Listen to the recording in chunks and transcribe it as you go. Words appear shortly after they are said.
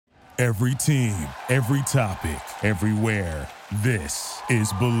Every team, every topic, everywhere. This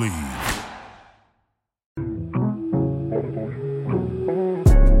is Believe.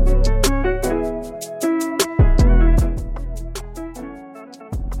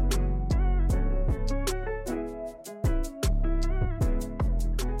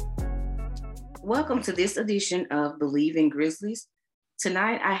 Welcome to this edition of Believe in Grizzlies.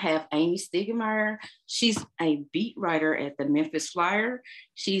 Tonight, I have Aimee Stiegemeyer. She's a beat writer at the Memphis Flyer.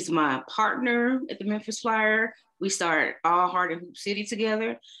 She's my partner at the Memphis Flyer. We started All Heart and Hoop City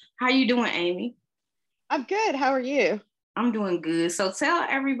together. How you doing, Aimee? I'm good. How are you? I'm doing good. So tell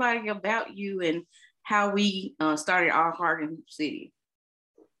everybody about you and how we started All Heart and Hoop City.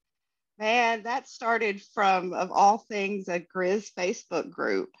 Man, that started from, of all things, a Grizz Facebook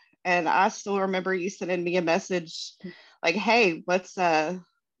group. And I still remember you sending me a message like, hey, let's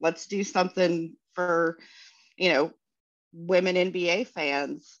do something for, women NBA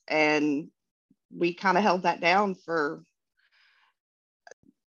fans. And we kind of held that down for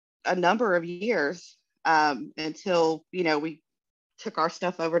a number of years until, we took our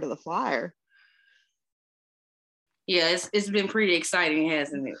stuff over to the Flyer. Yeah, it's been pretty exciting,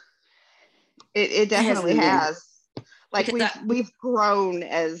 hasn't it? It definitely has. Like we've grown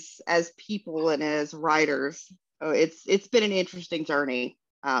as people and as writers. So it's been an interesting journey.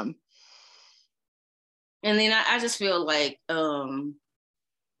 And then I just feel like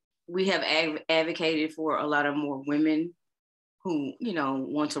we have advocated for a lot of more women who,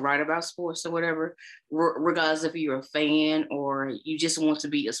 want to write about sports or whatever, regardless if you're a fan or you just want to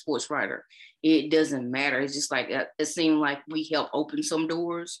be a sports writer. It doesn't matter. It's just like, it seemed like we helped open some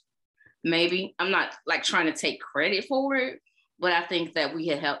doors. Maybe I'm not like trying to take credit for it, but I think that we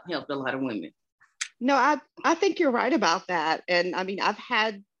had helped a lot of women. No, I think you're right about that. And I mean, I've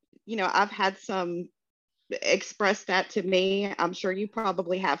had some express that to me. I'm sure you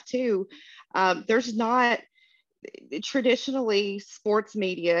probably have too. There's not traditionally sports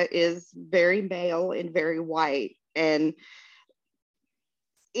media is very male and very white. And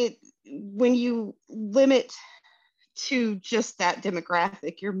when you limit to just that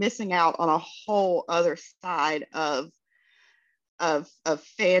demographic, you're missing out on a whole other side of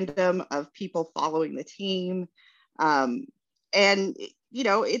fandom, of people following the team. And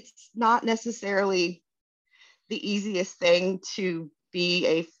it's not necessarily the easiest thing to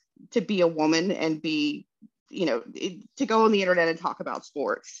be a woman and be, to go on the internet and talk about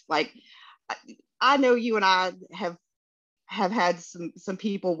sports. Like, I know you and I have had some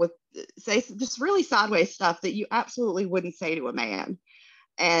people with say just really sideways stuff that you absolutely wouldn't say to a man.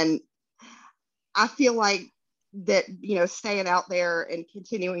 And I feel like that, staying out there and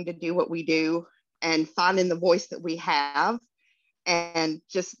continuing to do what we do and finding the voice that we have and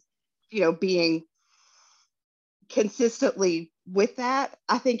just, being consistently with that,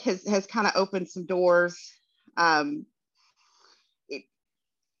 I think has kind of opened some doors. That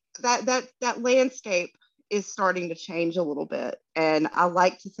landscape is starting to change a little bit. And I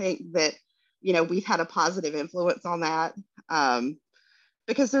like to think that, we've had a positive influence on that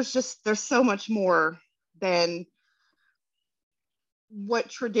because there's so much more than what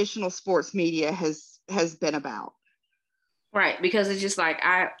traditional sports media has been about. Right. Because it's just like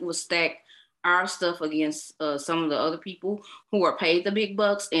I will stack our stuff against some of the other people who are paid the big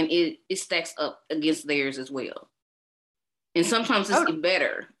bucks, and it stacks up against theirs as well. And sometimes it's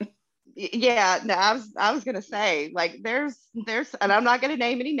better. Yeah, no, I was gonna say, like, there's, and I'm not gonna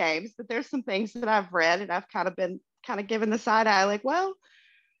name any names, but there's some things that I've read and I've kind of given the side eye, like, well,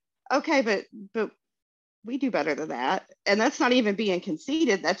 okay, but we do better than that, and that's not even being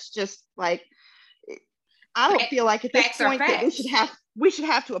conceited. That's just like, I don't feel like at this point that we should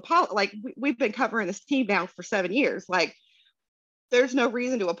have to apologize. Like, we've been covering this team now for 7 years. Like, there's no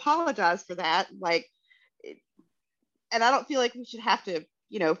reason to apologize for that. Like, and I don't feel like we should have to,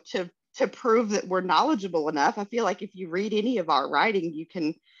 to prove that we're knowledgeable enough. I feel like if you read any of our writing, you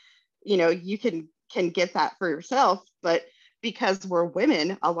can get that for yourself. But because we're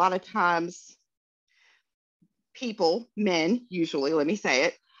women, a lot of times men usually, let me say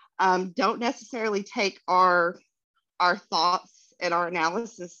it, don't necessarily take our thoughts and our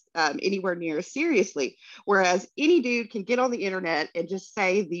analysis anywhere near as seriously. Whereas any dude can get on the internet and just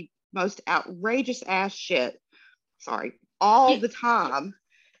say the most outrageous ass shit, all the time.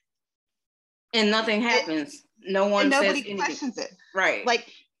 And nothing happens. No one says anything. Nobody questions it. Right.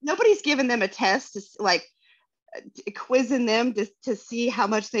 Like, nobody's giving them a test to, like, quizzing them to see how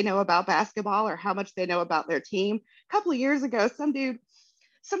much they know about basketball or how much they know about their team. A couple of years ago, some dude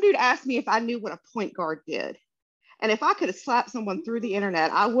asked me if I knew what a point guard did. And if I could have slapped someone through the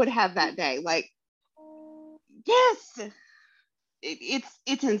internet, I would have that day. Like, yes.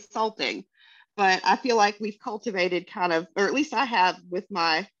 it's insulting. But I feel like we've cultivated kind of, or at least I have with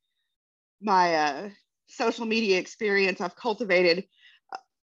my social media experience, I've cultivated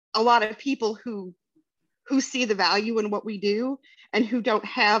a lot of people who see the value in what we do and who don't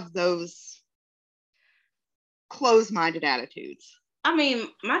have those closed-minded attitudes. I mean,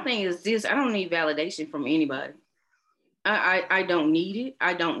 my thing is this: I don't need validation from anybody. I don't need it.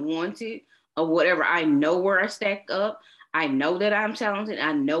 I don't want it or whatever. I know where I stack up. I know that I'm talented.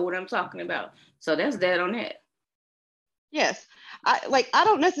 I know what I'm talking about. So that's that on that. Yes. I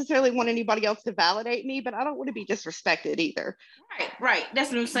don't necessarily want anybody else to validate me, but I don't want to be disrespected either. Right. That's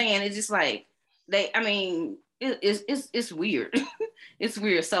what I'm saying. It's just like it's weird. It's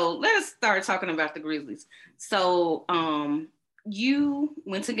weird. So let's start talking about the Grizzlies. So you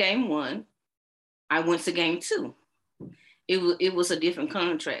went to game 1. I went to game 2. It was a different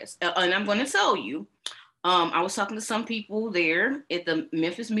contrast. And I'm going to tell you, I was talking to some people there at the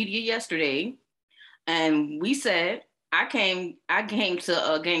Memphis media yesterday, and we said I came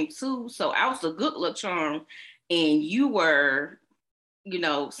to game 2, so I was the good luck charm, and you were,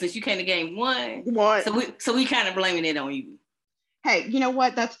 since you came to game 1, so we kind of blaming it on you. Hey, you know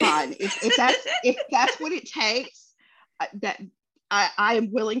what? That's fine. If that's what it takes, that I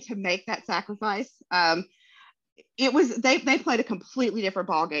am willing to make that sacrifice. It was they played a completely different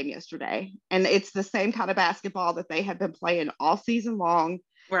ball game yesterday, and it's the same kind of basketball that they have been playing all season long.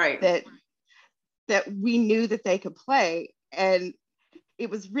 Right. That we knew that they could play, and it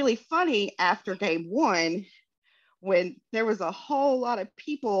was really funny after game 1 when there was a whole lot of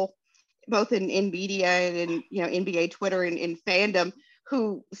people, both in media and in NBA Twitter and in fandom,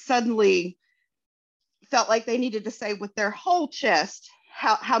 who suddenly felt like they needed to say with their whole chest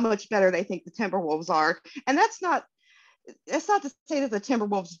how much better they think the Timberwolves are. And that's not to say that the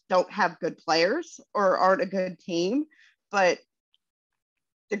Timberwolves don't have good players or aren't a good team, but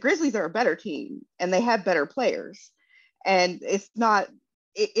the Grizzlies are a better team and they have better players. And it's not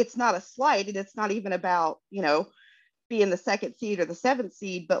a slight, and it's not even about, being the 2nd seed or the 7th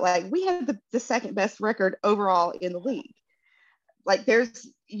seed, but like we have the 2nd best record overall in the league. Like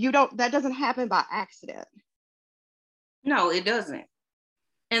that doesn't happen by accident. No, it doesn't.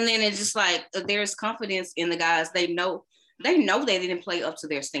 And then it's just like there's confidence in the guys. They know they didn't play up to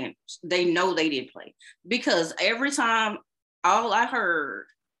their standards. They know they didn't play, because every time, all I heard,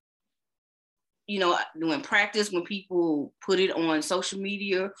 during practice, when people put it on social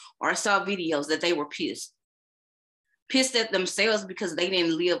media or I saw videos, that they were pissed at themselves because they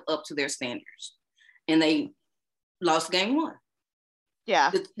didn't live up to their standards, and they lost game 1.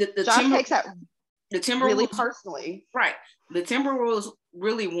 Yeah, Josh takes that the Timberwolves really personally. Right. The Timberwolves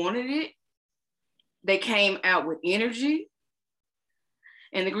really wanted it. They came out with energy,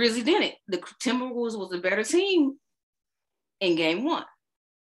 and the Grizzlies didn't. The Timberwolves was a better team in game 1.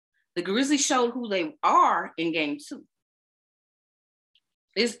 The Grizzlies showed who they are in game 2.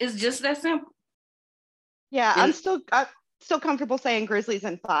 It's just that simple. Yeah, I'm still comfortable saying Grizzlies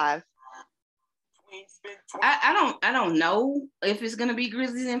in 5. I don't know if it's gonna be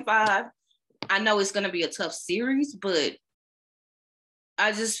Grizzlies in 5. I know it's gonna be a tough series, but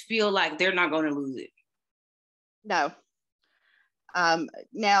I just feel like they're not gonna lose it. No.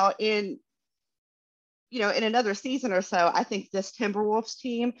 Now in another season or so, I think this Timberwolves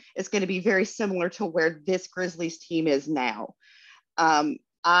team is going to be very similar to where this Grizzlies team is now.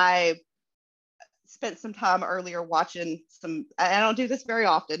 I spent some time earlier watching I don't do this very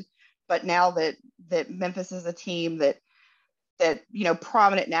often, but now that Memphis is a team that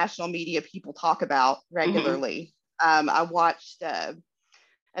prominent national media people talk about regularly. Mm-hmm. I watched an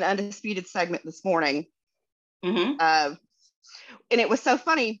Undisputed segment this morning. Mm-hmm. And it was so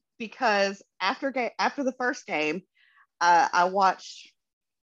funny because after the first game, I watched,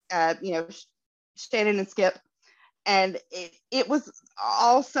 Shannon and Skip, and it was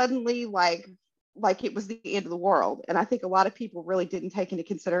all suddenly like it was the end of the world. And I think a lot of people really didn't take into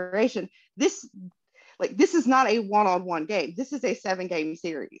consideration this is not a one-on-one game. This is a 7-game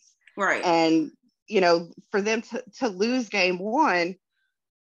series. Right. And, for them to lose game 1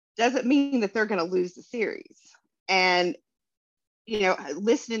 doesn't mean that they're going to lose the series. And,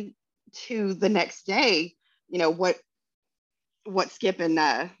 listening to the next day, what Skip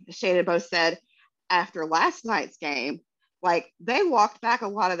and Shannon both said after last night's game, like they walked back a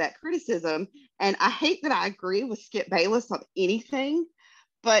lot of that criticism. And I hate that I agree with Skip Bayless on anything,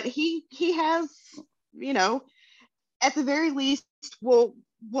 but he has, at the very least will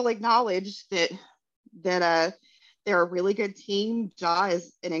acknowledge that they're a really good team. Ja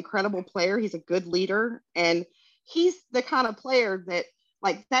is an incredible player. He's a good leader, and he's the kind of player that,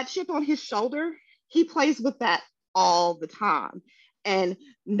 like, that chip on his shoulder, he plays with that all the time. And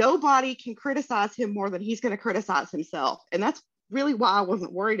nobody can criticize him more than he's going to criticize himself. And that's really why I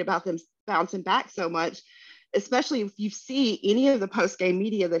wasn't worried about them bouncing back so much, especially if you see any of the post-game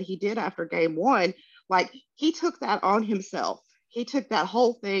media that he did after game one. Like, he took that on himself. He took that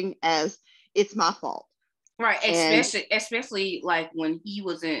whole thing as, it's my fault. Right. Especially like when he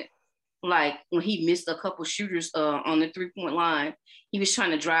wasn't, like when he missed a couple shooters on the 3-point line, he was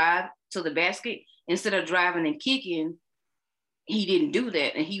trying to drive to the basket. Instead of driving and kicking, he didn't do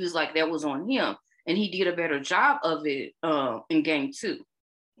that. And he was like, that was on him. And he did a better job of it in game two.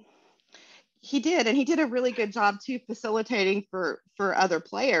 He did. And he did a really good job too, facilitating for other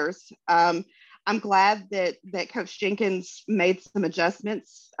players. I'm glad that Coach Jenkins made some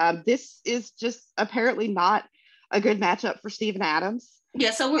adjustments. This is just apparently not a good matchup for Steven Adams.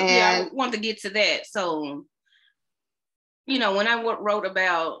 Yeah, so I want to get to that. So, when I wrote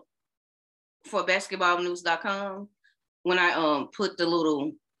about for basketballnews.com, when I put the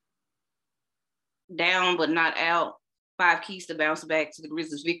little down but not out 5 keys to bounce back to the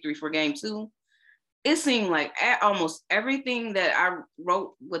Grizzlies' victory for game 2, it seemed like almost everything that I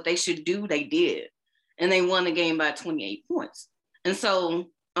wrote what they should do, they did. And they won the game by 28 points. And so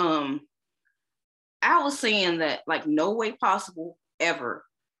I was saying that, like, no way possible ever.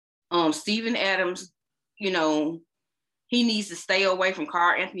 Steven Adams, he needs to stay away from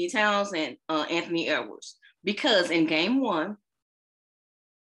Karl-Anthony Towns and Anthony Edwards. Because in game 1,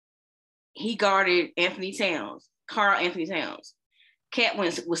 he guarded Karl-Anthony Towns. Cat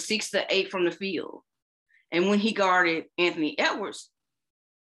was 6 to 8 from the field. And when he guarded Anthony Edwards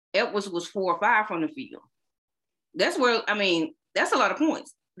was 4 or 5 from the field. That's where, that's a lot of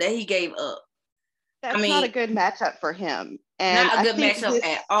points that he gave up. That's not a good matchup for him. And not a good matchup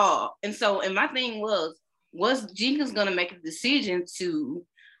at all. And so, my thing was Jenkins going to make a decision to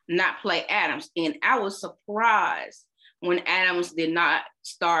not play Adams? And I was surprised when Adams did not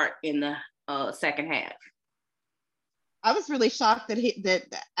start in the second half. I was really shocked that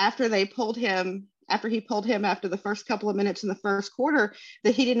after he pulled him after the first couple of minutes in the first quarter,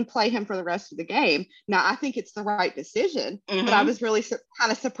 that he didn't play him for the rest of the game. Now, I think it's the right decision, but I was really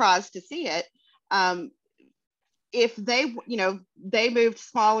kind of surprised to see it. If they moved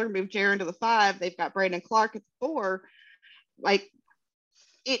smaller, moved Jaren to the 5, they've got Brandon Clark at the 4, like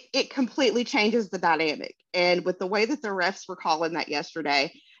it completely changes the dynamic. And with the way that the refs were calling that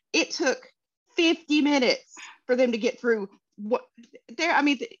yesterday, it took 50 minutes for them to get through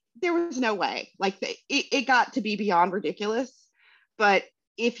there was no way. Like, it got to be beyond ridiculous. But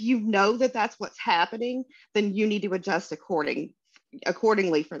if you know that that's what's happening, then you need to adjust accordingly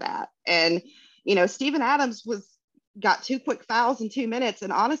for that. And Steven Adams got 2 quick fouls in 2 minutes,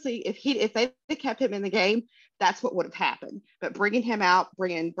 and honestly, if they kept him in the game, that's what would have happened. But bringing him out,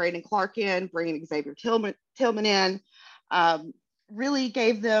 bringing Brandon Clark in, bringing Xavier Tillman in, really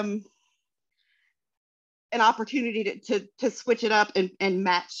gave them an opportunity to switch it up and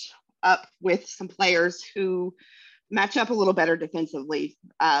match up with some players who match up a little better defensively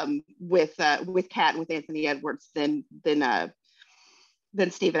with Cat and with Anthony Edwards than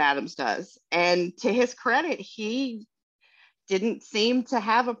Steven Adams does. And to his credit, he didn't seem to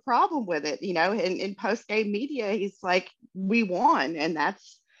have a problem with it. In post-game media, he's like, we won. And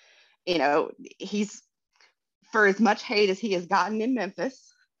that's, he's, for as much hate as he has gotten in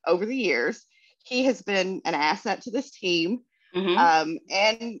Memphis over the years, he has been an asset to this team. Mm-hmm.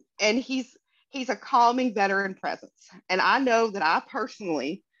 And he's a calming veteran presence. And I know that I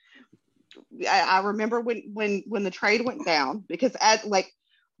personally, I remember when the trade went down, because at like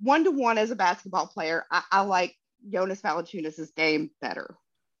 1-to-1 as a basketball player, I like Jonas Valanciunas' game better.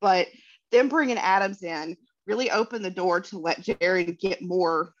 But them bringing Adams in really opened the door to let Jaren get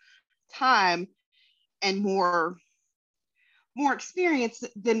more time and more experience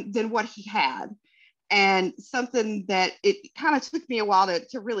than what he had. And something that it kind of took me a while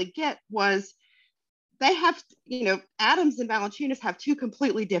to really get was they have, Adams and Valanciunas have 2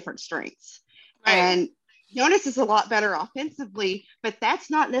 completely different strengths. Right. And Jonas is a lot better offensively, but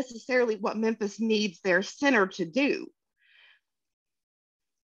that's not necessarily what Memphis needs their center to do.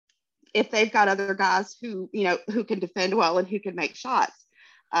 If they've got other guys who can defend well and who can make shots.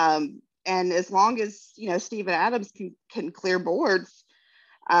 And as long as, Steven Adams can clear boards,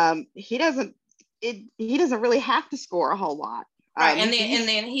 he doesn't really have to score a whole lot. Right, and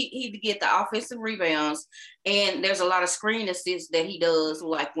then he get the offensive rebounds, and there's a lot of screen assists that he does,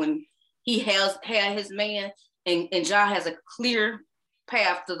 like when he had his man, and Ja has a clear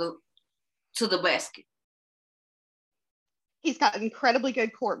path to the basket. He's got incredibly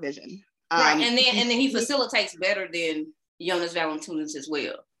good court vision. Right, and then he facilitates better than Jonas Valanciunas as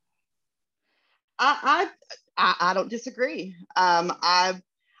well. I don't disagree. I'm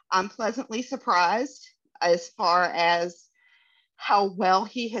pleasantly surprised as far as how well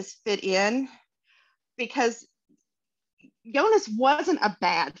he has fit in, because Jonas wasn't a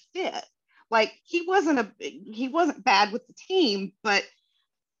bad fit. Like he wasn't bad with the team, but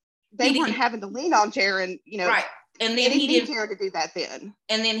they weren't having to lean on Jaren, right. And then he didn't Jaren to do that then.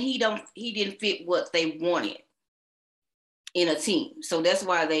 And then he didn't fit what they wanted in a team. So that's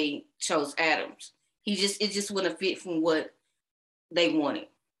why they chose Adams. It just wouldn't fit from what they wanted.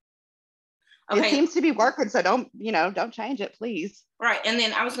 Okay. It seems to be working, so don't change it, please. Right. And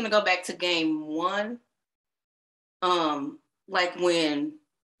then I was going to go back to game 1. Like when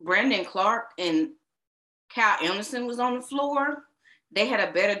Brandon Clark and Kyle Anderson was on the floor, they had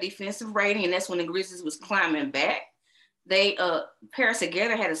a better defensive rating, and that's when the Grizzlies was climbing back. They paired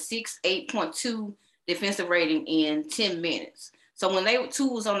together had a 8.2 defensive rating in 10 minutes. So when they two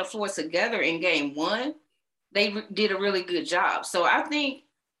was on the floor together in game 1, they did a really good job. So I think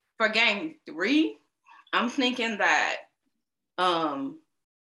for game 3, I'm thinking that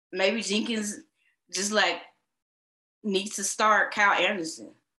maybe Jenkins just like needs to start Kyle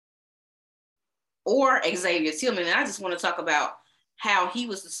Anderson or Xavier Tillman. And I just want to talk about how he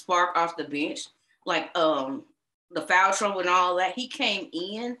was the spark off the bench, like the foul trouble and all that. He came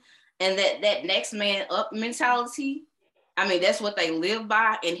in, and that next man up mentality, I mean, that's what they live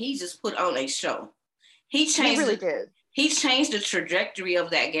by, and he just put on a show. He really did. He changed the trajectory of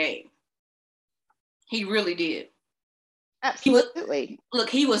that game. He really did. Absolutely.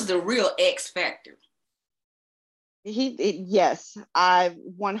 He was the real X factor. Yes, I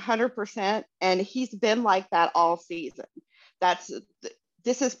 100%, and he's been like that all season.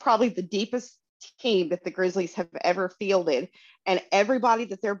 This is probably the deepest team that the Grizzlies have ever fielded, and everybody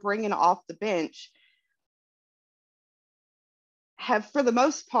that they're bringing off the bench have, for the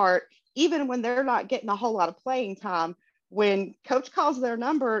most part, even when they're not getting a whole lot of playing time, when coach calls their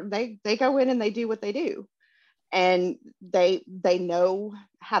number, they go in and they do what they do, and they know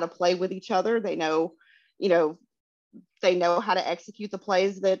how to play with each other. They know how to execute the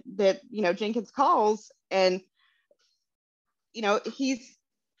plays that Jenkins calls. And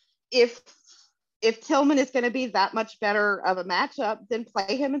if Tillman is going to be that much better of a matchup, then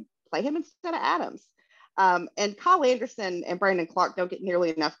play him instead of Adams. And Kyle Anderson and Brandon Clark don't get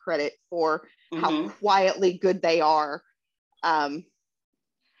nearly enough credit for how quietly good they are.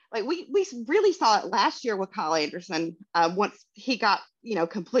 Like we really saw it last year with Kyle Anderson. Once he got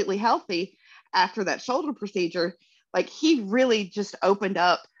completely healthy after that shoulder procedure, like he really just opened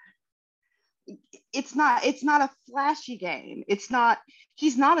up. It's not a flashy game. He's not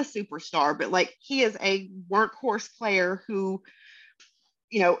a superstar, but like he is a workhorse player who,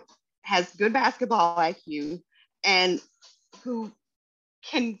 has good basketball IQ and who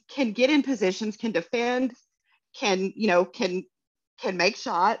can get in positions, can defend, can make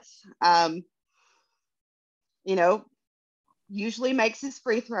shots, usually makes his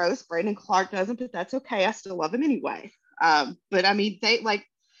free throws. Brandon Clark doesn't, but that's okay. I still love him anyway. But I mean, they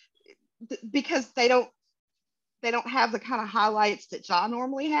because they don't have the kind of highlights that Ja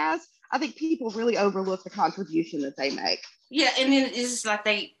normally has. I think people really overlook the contribution that they make. Yeah, and then it's just like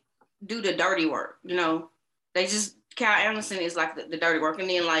they do the dirty work, They just, Kyle Anderson is like the dirty work, and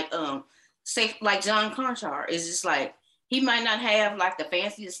then like say like John Conchar is just like, he might not have like the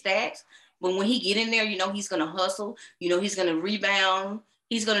fanciest stats, but when he get in there, he's gonna hustle, he's gonna rebound,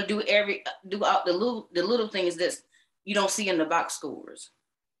 he's gonna do all the little things that you don't see in the box scores.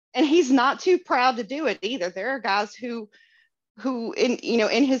 And he's not too proud to do it either. There are guys who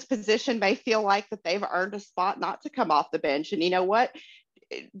in his position may feel like that they've earned a spot not to come off the bench. And you know what?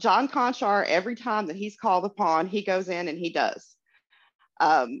 John Conchar, every time that he's called upon, he goes in and he does.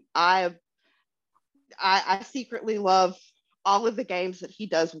 I secretly love all of the games that he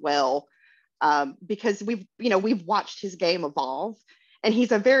does well, because we've watched his game evolve, and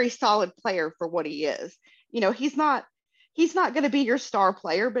he's a very solid player for what he is. He's not going to be your star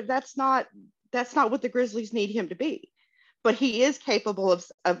player, but that's not what the Grizzlies need him to be. But he is capable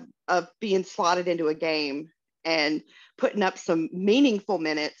of being slotted into a game and putting up some meaningful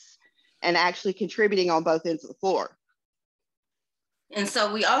minutes and actually contributing on both ends of the floor. And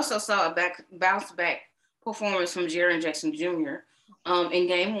so we also saw a bounce back performance from Jaren Jackson Jr. In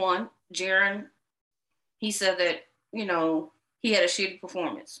game 1. Jaren, he said that, he had a shitty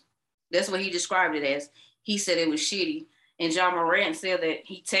performance. That's what he described it as. He said it was shitty. And John Morant said that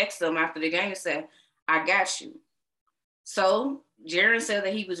he texted him after the game and said, "I got you." So Jaren said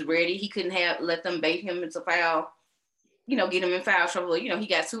that he was ready. He couldn't let them bait him into foul, get him in foul trouble. He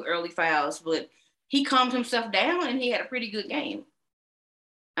got 2 early fouls, but he calmed himself down and he had a pretty good game.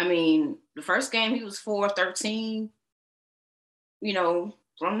 I mean, the first game he was 4-13,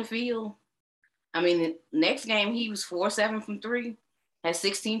 from the field. I mean, the next game he was 4-7 from 3, had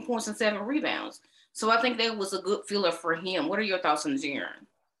 16 points and 7 rebounds. So I think that was a good feeler for him. What are your thoughts on Jaren?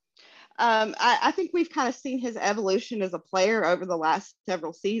 I think we've kind of seen his evolution as a player over the last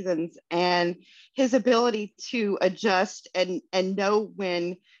several seasons, and his ability to adjust and know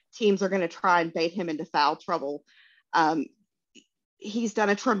when teams are going to try and bait him into foul trouble. He's done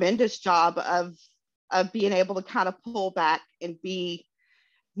a tremendous job of being able to kind of pull back and be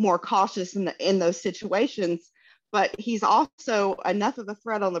more cautious in those situations. But he's also enough of a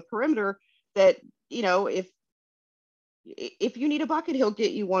threat on the perimeter that, if you need a bucket, he'll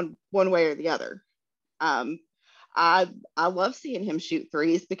get you one way or the other. I love seeing him shoot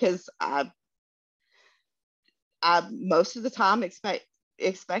threes because I most of the time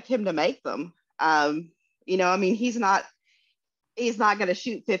expect him to make them. He's not going to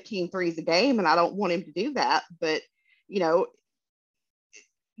shoot 15 threes a game, and I don't want him to do that. But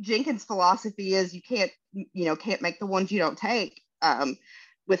Jenkins' philosophy is you can't make the ones you don't take.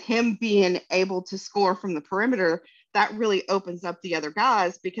 With him being able to score from the perimeter, that really opens up the other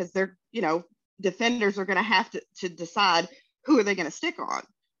guys because they're, defenders are going to have to decide who are they going to stick on.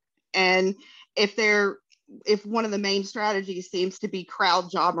 And if one of the main strategies seems to be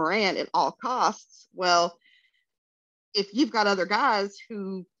crowd Ja Morant at all costs, well, if you've got other guys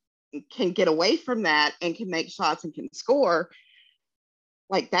who can get away from that and can make shots and can score,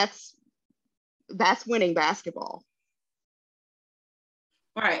 like that's winning basketball.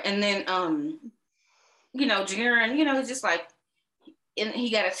 Right. And then, Jaren, he's just like, and he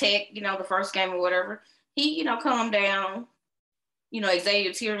got attacked, the first game or whatever. He, calmed down.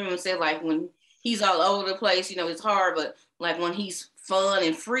 Xavier Tillman said, like, when he's all over the place, it's hard, but, like, when he's fun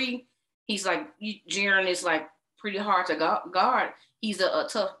and free, he's like, Jaren is, like, pretty hard to guard. He's a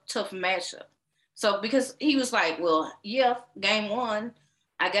tough matchup. So, because he was like, well, yeah, game 1,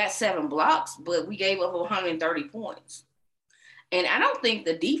 I got 7 blocks, but we gave up 130 points. And I don't think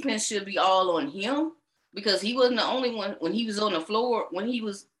the defense should be all on him because he wasn't the only one when he was on the floor. When he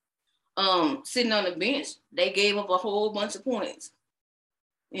was sitting on the bench, they gave up a whole bunch of points,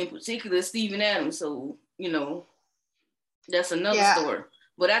 in particular Steven Adams. So, that's another story.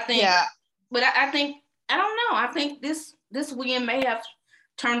 But I think, I don't know. I think this win may have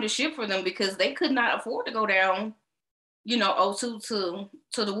turned the ship for them because they could not afford to go down, 0-2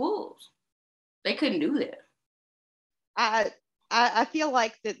 to the Wolves. They couldn't do that. I feel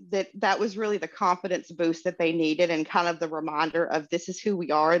like that was really the confidence boost that they needed and kind of the reminder of this is who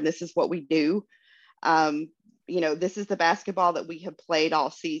we are and this is what we do. This is the basketball that we have played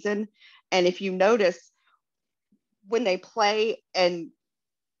all season. And if you notice, when they play and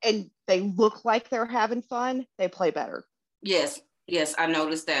they look like they're having fun, they play better. Yes, I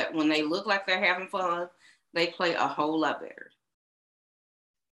noticed that when they look like they're having fun, they play a whole lot better.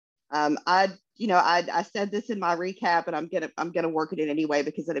 I said this in my recap, and I'm gonna work it in anyway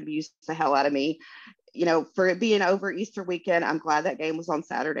because it amused the hell out of me. For it being over Easter weekend, I'm glad that game was on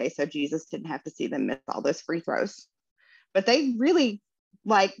Saturday, so Jesus didn't have to see them miss all those free throws. But they really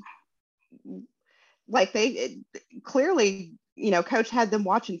like they clearly, coach had them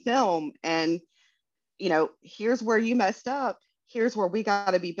watching film, and here's where you messed up. Here's where we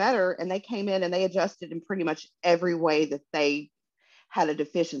got to be better, and they came in and they adjusted in pretty much every way that they had a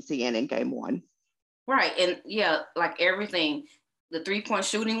deficiency in game 1. Right. And like everything, the 3-point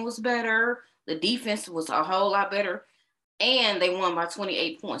shooting was better. The defense was a whole lot better. And they won by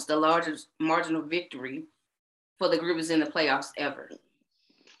 28 points, the largest margin of victory for the Grizzlies in the playoffs ever.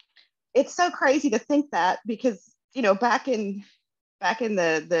 It's so crazy to think that because, back in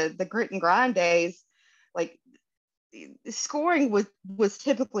the grit and grind days, like scoring was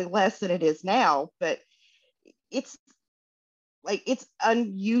typically less than it is now, but it's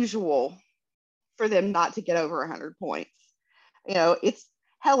unusual for them not to get over 100 points. It's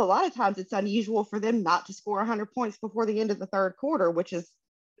a lot of times it's unusual for them not to score 100 points before the end of the third quarter, which is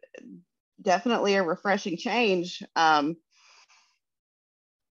definitely a refreshing change from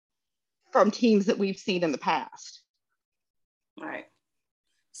teams that we've seen in the past. All right.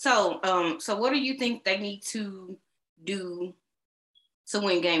 So what do you think they need to do to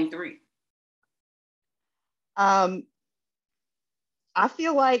win game 3? I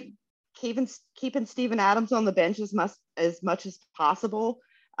feel like keeping Steven Adams on the bench as much as possible.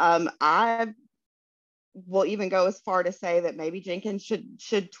 I will even go as far to say that maybe Jenkins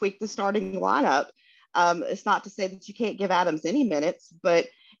should tweak the starting lineup. It's not to say that you can't give Adams any minutes, but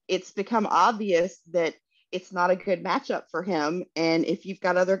it's become obvious that it's not a good matchup for him. And if you've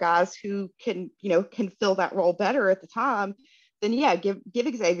got other guys who can fill that role better at the time, then yeah, give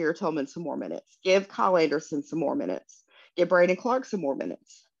Xavier Tillman some more minutes, give Kyle Anderson some more minutes, give Brandon Clark some more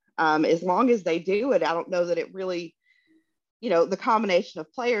minutes. As long as they do it, I don't know that it really, the combination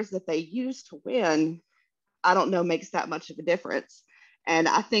of players that they use to win, I don't know, makes that much of a difference. And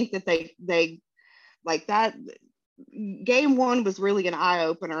I think that they like that. Game one was really an eye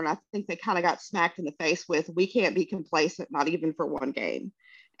opener, and I think they kind of got smacked in the face with, we can't be complacent, not even for one game.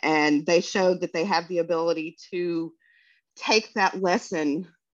 And they showed that they have the ability to take that lesson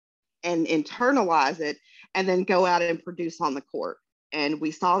and internalize it and then go out and produce on the court. And we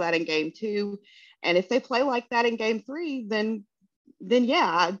saw that in game two. And if they play like that in game three, then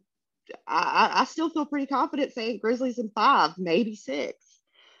yeah, I still feel pretty confident saying Grizzlies in 5, maybe 6.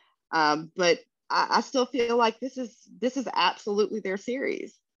 But I still feel like this is absolutely their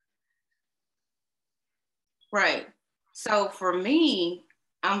series. Right. So for me,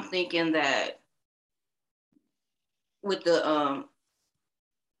 I'm thinking that with the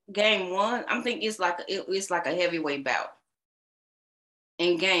game one, I'm thinking it's like a heavyweight bout.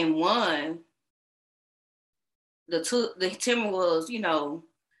 In game one, the Timberwolves,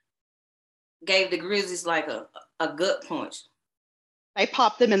 gave the Grizzlies like a gut punch. They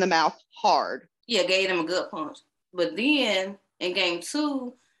popped them in the mouth hard. Yeah, gave them a gut punch. But then in game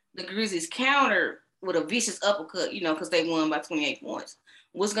two, the Grizzlies countered with a vicious uppercut, because they won by 28 points.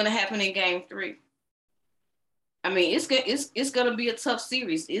 What's going to happen in game three? I mean, it's going to be a tough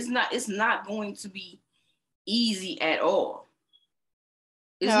series. It's not going to be easy at all.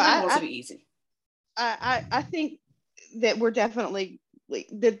 It's not going to be easy. I think that we're definitely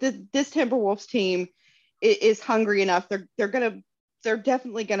this Timberwolves team is hungry enough. They're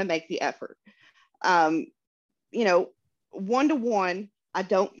definitely gonna make the effort. 1-to-1, I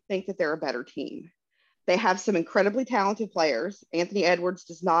don't think that they're a better team. They have some incredibly talented players. Anthony Edwards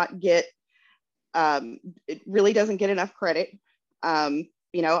it really doesn't get enough credit. I've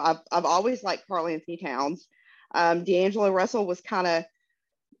always liked Karl Anthony Towns. D'Angelo Russell was kind of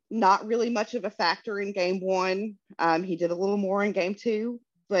not really much of a factor in game one. He did a little more in game two,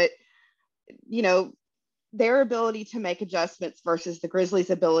 but their ability to make adjustments versus the Grizzlies'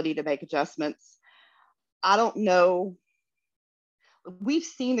 ability to make adjustments, I don't know. We've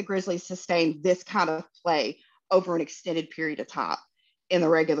seen the Grizzlies sustain this kind of play over an extended period of time in the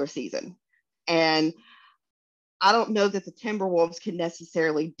regular season. And I don't know that the Timberwolves can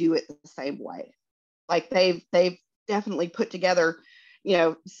necessarily do it the same way. Like they've definitely put together,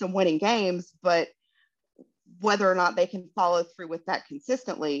 some winning games, but whether or not they can follow through with that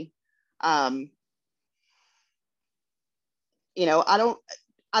consistently, I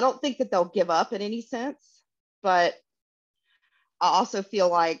don't think that they'll give up in any sense, but I also feel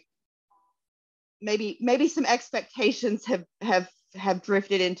like maybe some expectations have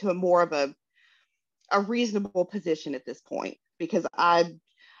drifted into a more of a reasonable position at this point, because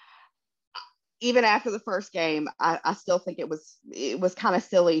even after the first game, I still think it was kind of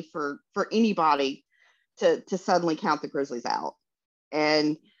silly for anybody to suddenly count the Grizzlies out.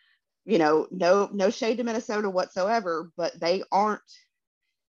 And, no shade to Minnesota whatsoever, but they aren't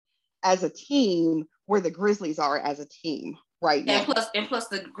as a team where the Grizzlies are as a team right now. And plus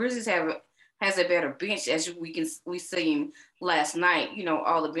the Grizzlies has a better bench, as we seen last night,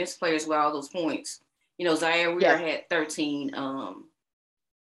 all the bench players with all those points. Zaire Wheeler had 13,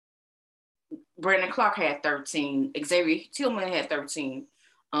 Brandon Clark had 13. Xavier Tillman had 13.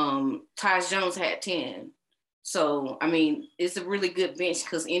 Tyus Jones had 10. So, I mean, it's a really good bench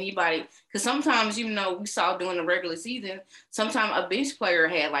because sometimes, we saw during the regular season, sometimes a bench player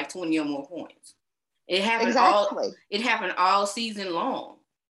had like 20 or more points. It happened all season long.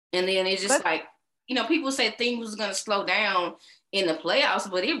 And then it's just people say things was going to slow down in the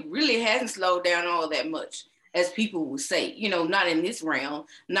playoffs, but it really hasn't slowed down all that much, as people would say, not in this round,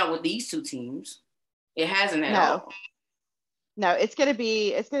 not with these two teams. It hasn't at all. No, it's going to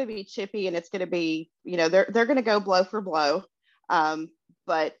be chippy, and it's going to be, they're going to go blow for blow.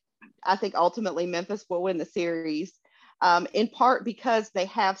 But I think ultimately Memphis will win the series, in part because they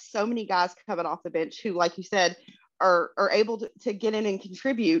have so many guys coming off the bench who, like you said, are able to get in and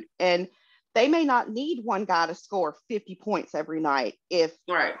contribute. And they may not need one guy to score 50 points every night if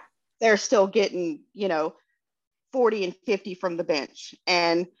they're still getting, 40 and 50 from the bench.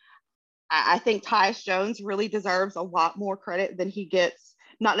 And I think Tyus Jones really deserves a lot more credit than he gets,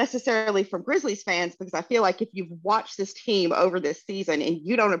 not necessarily from Grizzlies fans, because I feel like if you've watched this team over this season and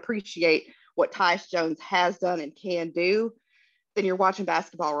you don't appreciate what Tyus Jones has done and can do, then you're watching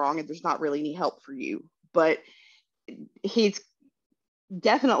basketball wrong and there's not really any help for you. But he's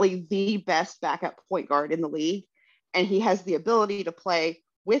definitely the best backup point guard in the league, and he has the ability to play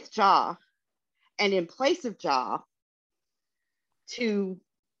with Ja and in place of Ja to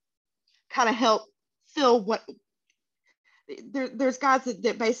kind of help fill what there's guys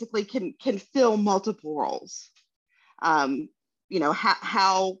that basically can fill multiple roles. You know,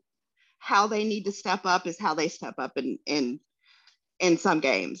 how they need to step up is how they step up in some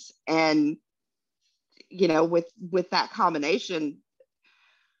games. And, you know, with that combination,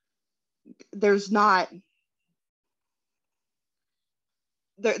 there's not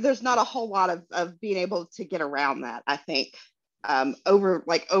a whole lot of being able to get around that, I think. Over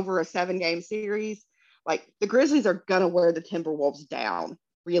a 7-game series, like the Grizzlies are gonna wear the Timberwolves down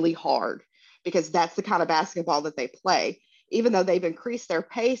really hard because that's the kind of basketball that they play. Even though they've increased their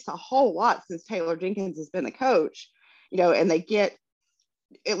pace a whole lot since Taylor Jenkins has been the coach, you know, and they get,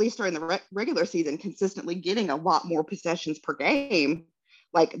 at least during the regular season, consistently getting a lot more possessions per game.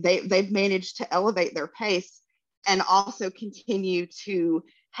 Like they've managed to elevate their pace and also continue to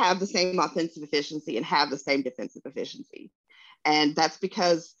have the same offensive efficiency and have the same defensive efficiency. And that's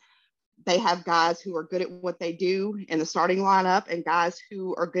because they have guys who are good at what they do in the starting lineup and guys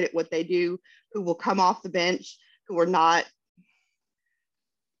who are good at what they do, who will come off the bench, who are not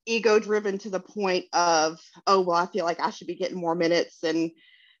ego driven to the point of, oh, well, I feel like I should be getting more minutes. And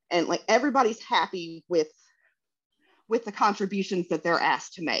like everybody's happy with the contributions that they're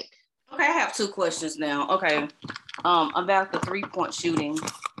asked to make. Okay, I have 2 questions now. Okay. About the 3-point shooting.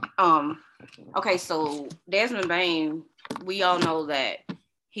 Okay, so Desmond Bane, we all know that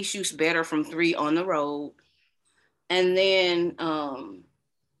he shoots better from 3 on the road. And then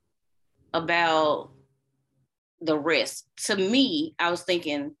about the rest. To me, I was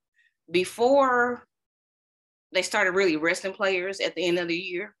thinking before they started really resting players at the end of the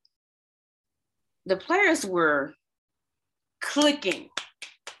year, the players were clicking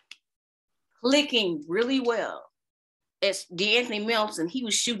really well. It's DeAnthony Melton. He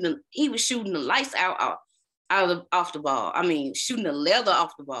was shooting the lights out off the ball. I mean, shooting the leather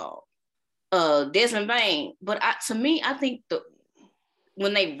off the ball. Desmond Bane. But to me, I think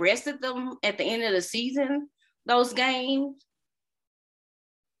when they rested them at the end of the season, those games,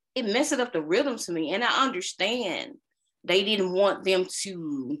 it messed up the rhythm to me. And I understand they didn't want them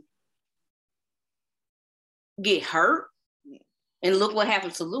to get hurt. And look what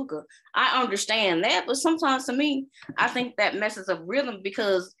happened to Luka. I understand that, but sometimes to me, I think that messes up rhythm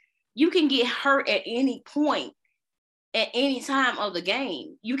because you can get hurt at any point, at any time of the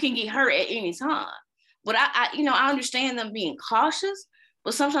game. You can get hurt at any time. But I understand them being cautious,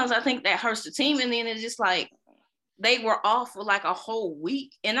 but sometimes I think that hurts the team. And then it's just like they were off for like a whole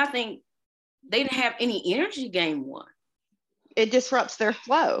week. And I think they didn't have any energy game 1. It disrupts their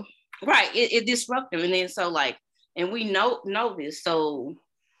flow. Right. It disrupts them. And then so like, and we know this. So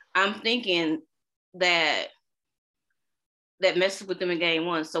I'm thinking that messes with them in game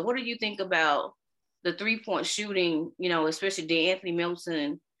 1. So what do you think about the 3-point shooting, you know, especially DeAnthony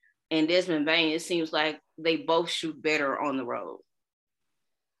Melton and Desmond Bane? It seems like they both shoot better on the road.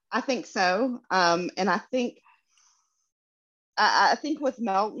 I think so. And I think with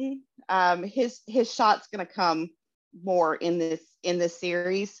Melton, his shot's going to come more in this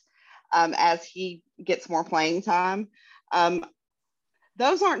series as he gets more playing time.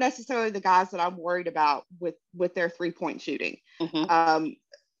 Those aren't necessarily the guys that I'm worried about with their 3-point shooting. Mm-hmm.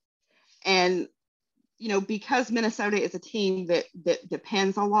 And, you know, because Minnesota is a team that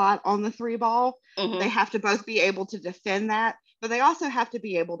depends a lot on the 3 ball, mm-hmm. They have to both be able to defend that, but they also have to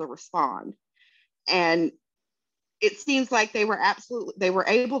be able to respond. And it seems like they were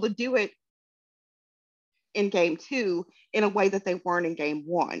able to do it in game 2 in a way that they weren't in game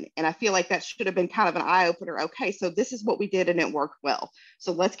 1. And I feel like that should have been kind of an eye opener. Okay, so this is what we did and it worked well.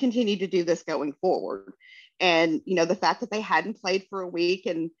 So let's continue to do this going forward. And, you know, the fact that they hadn't played for a week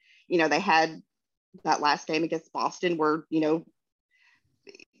and, you know, they had that last game against Boston where, you know,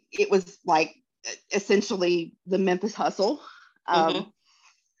 it was like essentially the Memphis hustle. Mm-hmm.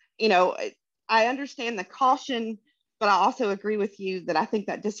 You know, I understand the caution, but I also agree with you that I think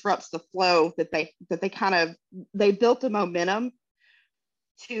that disrupts the flow that they built a momentum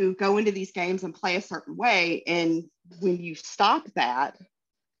to go into these games and play a certain way. And when you stop that,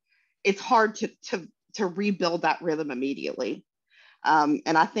 it's hard to rebuild that rhythm immediately. And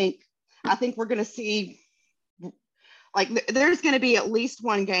I think we're going to see, like, there's going to be at least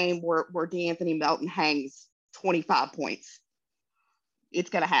one game where DeAnthony Melton hangs 25 points.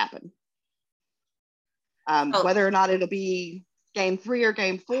 It's going to happen. Whether or not it'll be game 3 or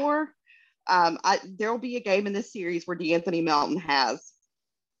game 4, there'll be a game in this series where DeAnthony Melton has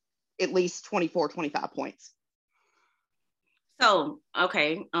at least 24, 25 points. So,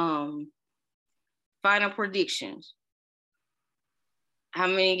 okay. Final predictions. How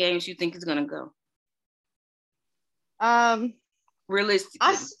many games you think is going to go? realistically?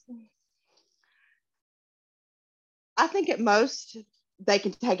 I think at most they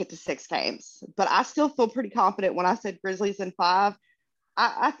can take it to 6 games, but I still feel pretty confident when I said Grizzlies in 5.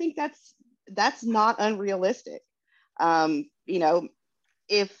 I think that's not unrealistic.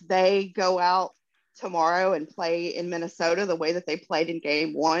 If they go out tomorrow and play in Minnesota the way that they played in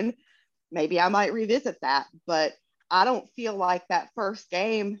game 1, maybe I might revisit that, but I don't feel like that first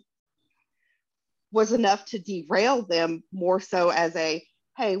game was enough to derail them, more so as a,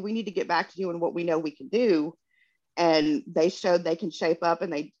 hey, we need to get back to doing what we know we can do. And they showed they can shape up,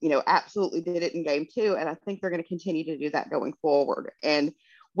 and they, absolutely did it in game 2. And I think they're going to continue to do that going forward. And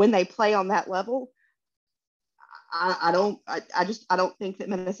when they play on that level, I don't think that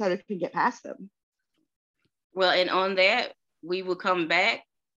Minnesota can get past them. Well, and on that, we will come back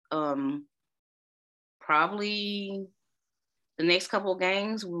probably the next couple of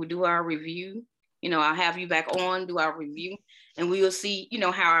games. We will do our review. I'll have you back on, do our review, and we will see,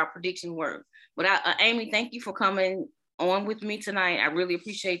 how our predictions work. But Aimee, thank you for coming on with me tonight. I really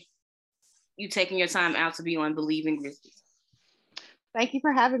appreciate you taking your time out to be on Believe in Grizzlies. Thank you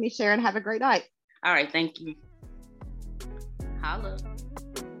for having me, Sharon. Have a great night. All right, thank you. Holla.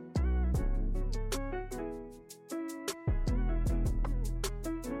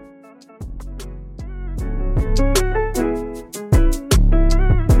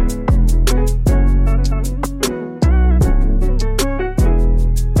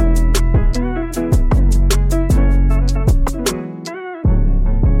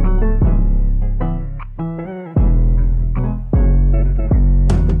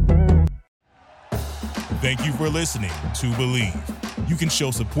 Thank you for listening to Believe. You can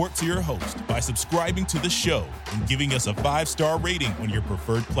show support to your host by subscribing to the show and giving us a 5-star rating on your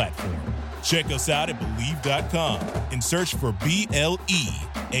preferred platform. Check us out at Believe.com and search for BLEAV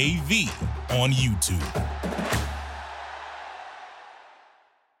on YouTube.